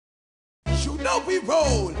You know we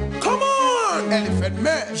roll. Come on, Elephant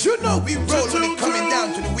Man. You know we roll when it coming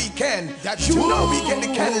down to the weekend. That you know we get the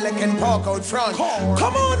Cadillac and park out front.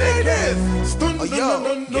 Come on, ladies. Oh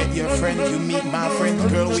yo, get your friend, you meet my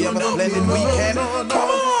friends, girl. We have a splendid weekend. Come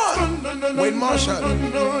on, Wade Marshall,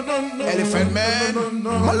 Elephant Man,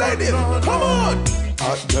 my ladies. Come on.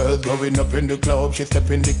 Hot girls going up in the club, she step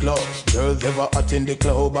in the club. Girls ever hot in the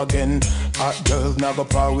club again. Hot girls now go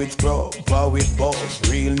par with scrub, par with balls.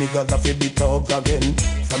 Real niggas have to be thugs again.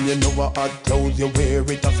 Some you know what hot clothes you wear,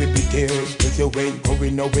 it have to be there. Cause you ain't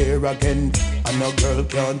going nowhere again. And no girl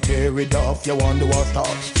can't tear it off. You wonder what stop,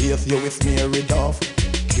 face you will smear it off.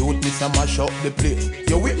 Cuteness and mash up the place.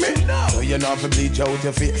 You with me? So you know to bleach out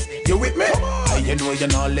your face. You with me? And you know you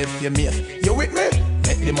not left your mate. You with me?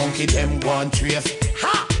 Let the monkey them go and trace.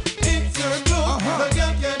 Ha! It's your clothes, no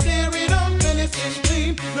girl can tear it up till it's skin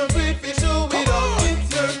clean. No great fish show it up.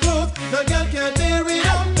 It's your clothes, no girl can tear it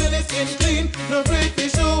up till it's skin clean. No great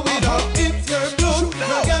fish show it up. It's your clothes,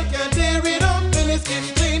 no girl can tear it up till it's skin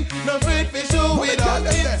clean. No great fish show it up.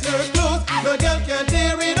 It's your clothes, no girl can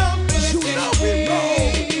tear it up till it's skin clean.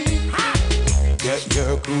 Get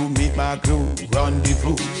your crew, meet my crew,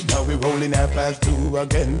 rendezvous. Now we rolling at past 2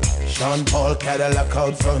 again. Sean Paul Cadillac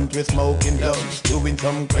out front with smoking lungs, doing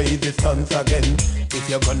some crazy stunts again. If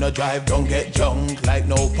you're gonna drive, don't get drunk like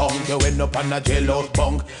no punk. You end up on a jailhouse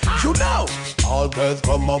bunk. You know, all girls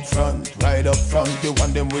come up front, right up front. You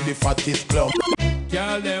want them with the fattest club.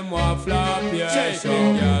 Girl, them want flop, yeah, so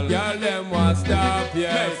girl, them want stop,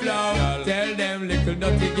 yeah, flop. Tell them little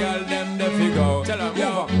dirty girl, them the figure.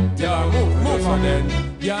 Tell them move on then.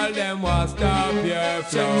 Girl, them want stop, yeah,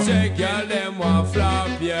 flop. Girl, them want flop,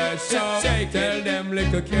 yeah, so tell them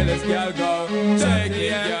little careless girl go. Take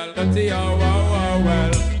it, girl, dirty, oh,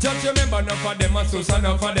 well. Just remember, enough of them a sus,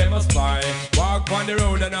 enough of them a spy. Walk on the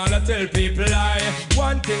road and all I tell people lie.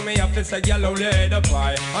 One thing me have to say, girl, only head up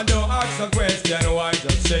high. And don't ask a question, why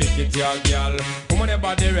just shake it, yeah, girl. Woman, your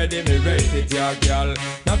body ready, me rate it, yeah, girl.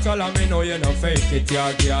 Not all of me know you no fake it,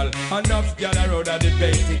 yeah, girl. Enough girl a road a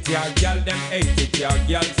debate it, yeah, girl. Them hate it, yeah,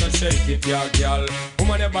 girl. So shake it, yeah, girl.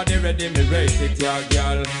 Woman, your body ready, me rate it, yeah,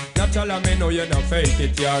 girl. Not all of me know you no fake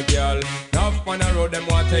it, yeah, girl. Enough on the road, them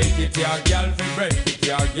want take it, yeah, girl. Fi break it,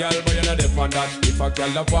 yeah, girl. But you know they on that. If a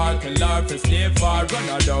girl a walk, tell her to stay far. Run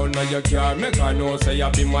her down on your car, make her know say you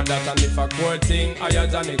be mad that. And if a cool thing, higher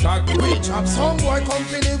than it cock. We chop some boy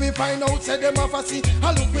company, we find out say them a fussy.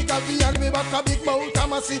 I look we got we and we back a big mouth and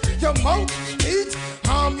massy. Your mouth, teeth,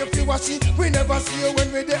 arm you feel washy. We never see you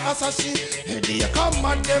when we the assassin. Hey, they come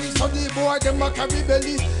at them so the boy them a carry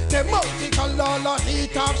belly. Them mouth they can lala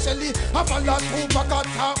eat off Shelly. I fall a 2 pack a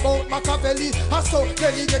talk about Machiavelli. I so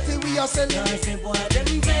belly get it we a selling. I say boy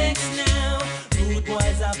them vex now. Rude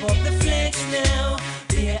boys above the flex now.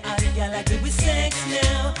 They and girl like it with sex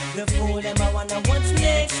now. The fool them I wanna what's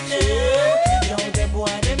next now. Yo the boy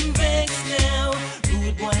them vex now.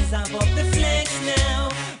 Rude boys above the flex now.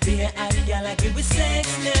 They and girl like it with sex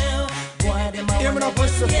now. Boy them I wanna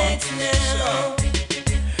what's next now.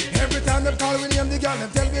 Every time them call William the girl,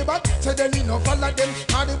 them tell me back. Say they need no follow them.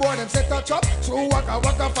 How the boy them set a trap. So waka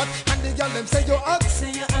fat. And the girl them say you hot.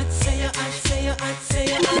 Say you hot, say you hot, say you hot, say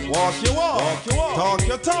you hot. Walk your walk, talk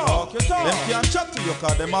your talk. Them can't chat to you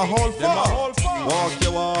cause them a whole far. Walk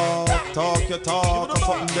your walk, talk your talk. Cause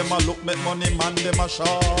something them a look make money man them a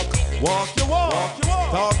shark. Walk your walk,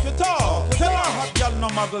 talk your talk. Tell a hot girl no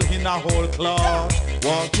muggle in a whole class.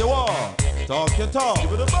 Walk your walk, talk your talk.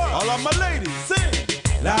 All of my ladies sing.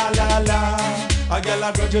 La la la, a girl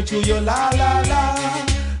a grudge you to you la la la.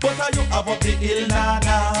 But are you above the hill na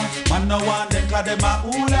na? Man no want them cause them a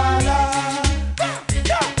ooh la la.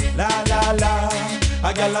 La la la,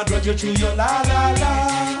 a girl a grudge you to you la la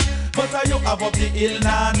la. But are you above the hill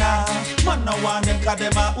na na? Man no want them cause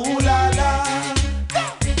them a ooh la la.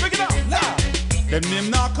 Break it down, la. Them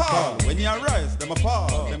name not call. When you rise, them a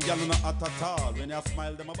fall. Them girl not at all. When you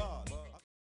smile, them a ball.